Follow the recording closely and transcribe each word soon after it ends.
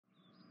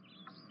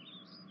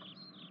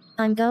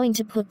I'm going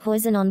to put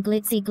poison on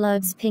Glitzi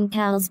Globes Pink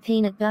Owl's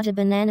peanut butter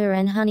banana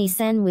and honey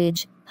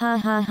sandwich. Ha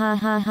ha ha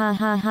ha ha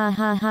ha ha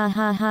ha ha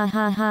ha ha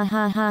ha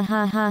ha ha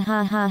ha ha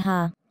ha ha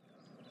ha.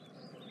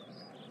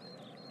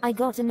 I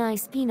got a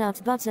nice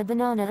peanut butter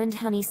banana and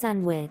honey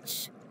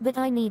sandwich, but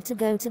I need to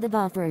go to the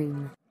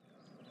bathroom.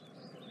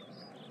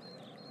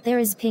 There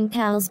is Pink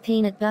Owl's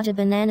peanut butter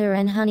banana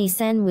and honey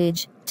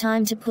sandwich.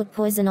 Time to put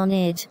poison on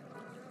it.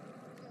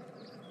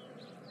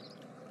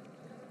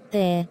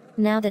 There,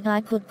 now that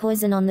I put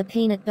poison on the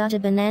peanut butter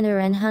banana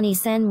and honey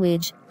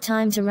sandwich,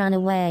 time to run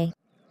away.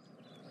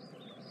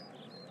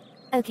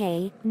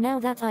 Okay, now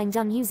that I'm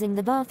done using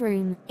the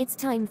bathroom, it's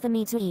time for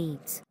me to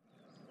eat.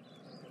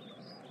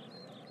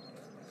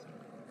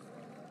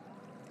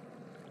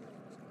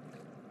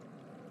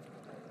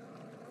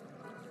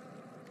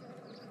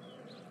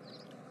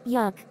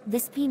 Yuck,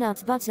 this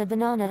peanut butter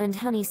banana and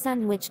honey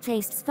sandwich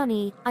tastes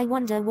funny. I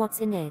wonder what's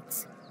in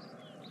it.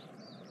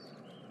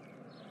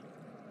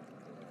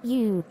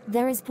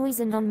 There is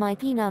poison on my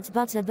peanut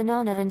butter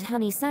banana and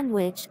honey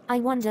sandwich. I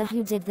wonder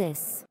who did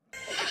this.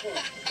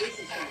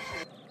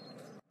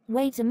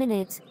 Wait a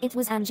minute, it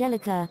was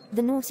Angelica,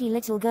 the naughty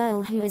little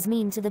girl who is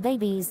mean to the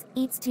babies,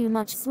 eats too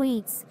much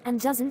sweets,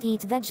 and doesn't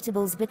eat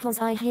vegetables because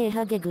I hear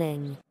her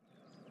giggling.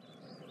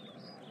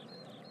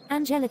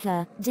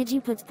 Angelica, did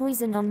you put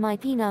poison on my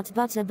peanut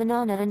butter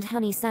banana and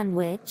honey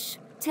sandwich?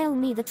 Tell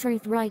me the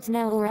truth right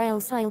now or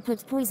else I'll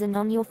put poison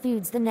on your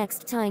foods the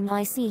next time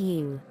I see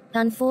you.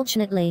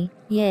 Unfortunately,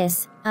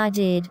 yes, I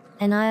did,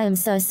 and I am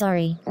so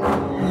sorry.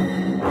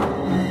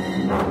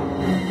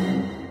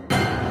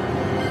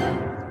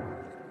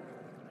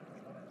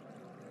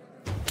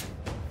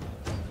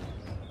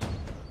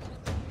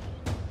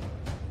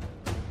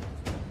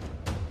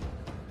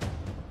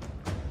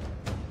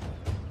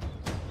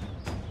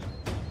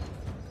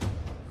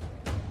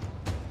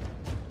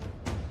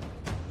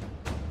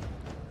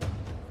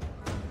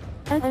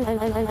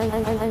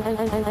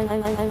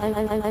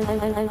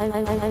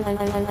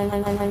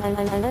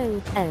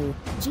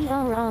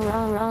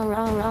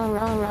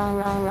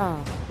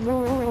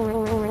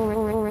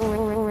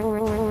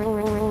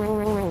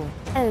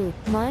 Oh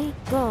my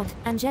God,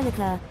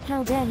 Angelica,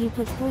 how dare you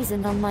put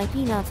poison on my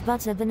peanut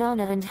butter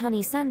banana and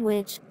honey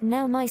sandwich?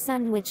 Now my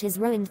sandwich is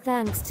ruined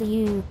thanks to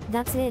you.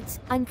 That's it,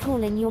 I'm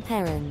calling your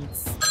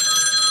parents.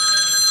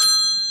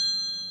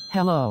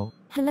 Hello.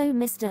 Hello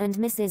Mr. and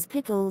Mrs.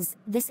 Pickles,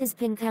 this is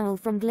Pink Owl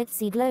from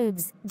Glitzi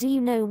Globes. Do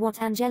you know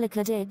what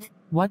Angelica did?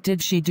 What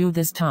did she do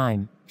this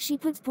time? She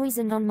put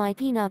poison on my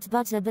peanut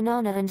butter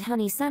banana and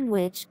honey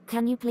sandwich.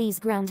 Can you please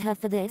ground her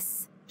for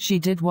this? She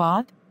did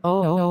what?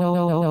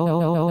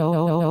 Oh.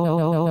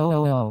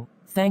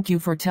 Thank you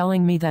for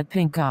telling me that,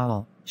 Pink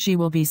Owl. She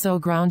will be so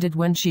grounded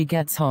when she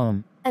gets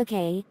home.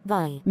 Okay,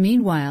 bye.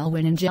 Meanwhile,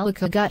 when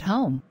Angelica got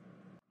home,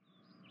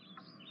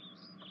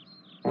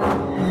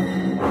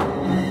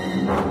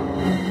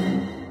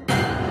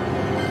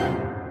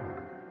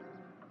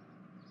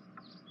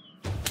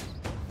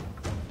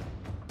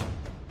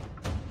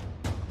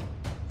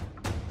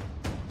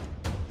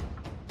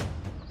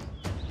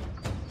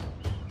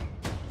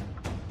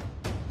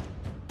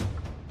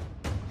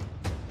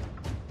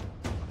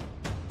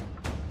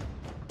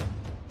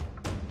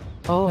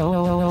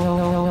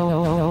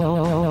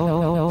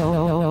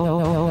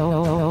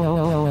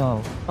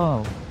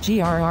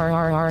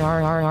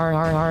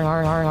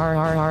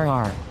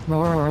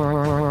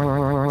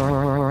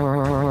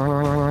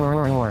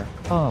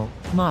 Oh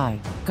my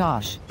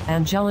gosh,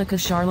 Angelica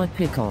Charlotte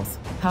Pickles,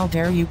 how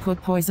dare you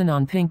put poison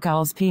on Pink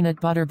Owl's peanut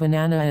butter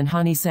banana and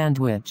honey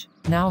sandwich?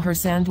 Now her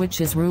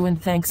sandwich is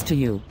ruined thanks to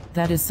you.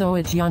 That is so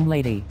it, young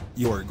lady.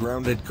 You are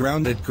grounded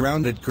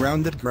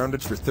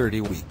for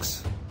 30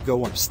 weeks.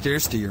 Go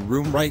upstairs to your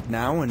room right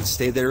now and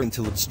stay there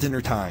until it's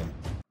dinner time.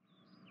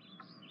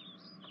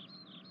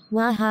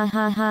 Wah ha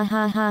ha ha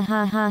ha ha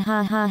ha ha ha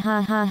ha ha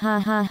ha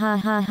ha ha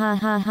ha ha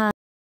ha ha.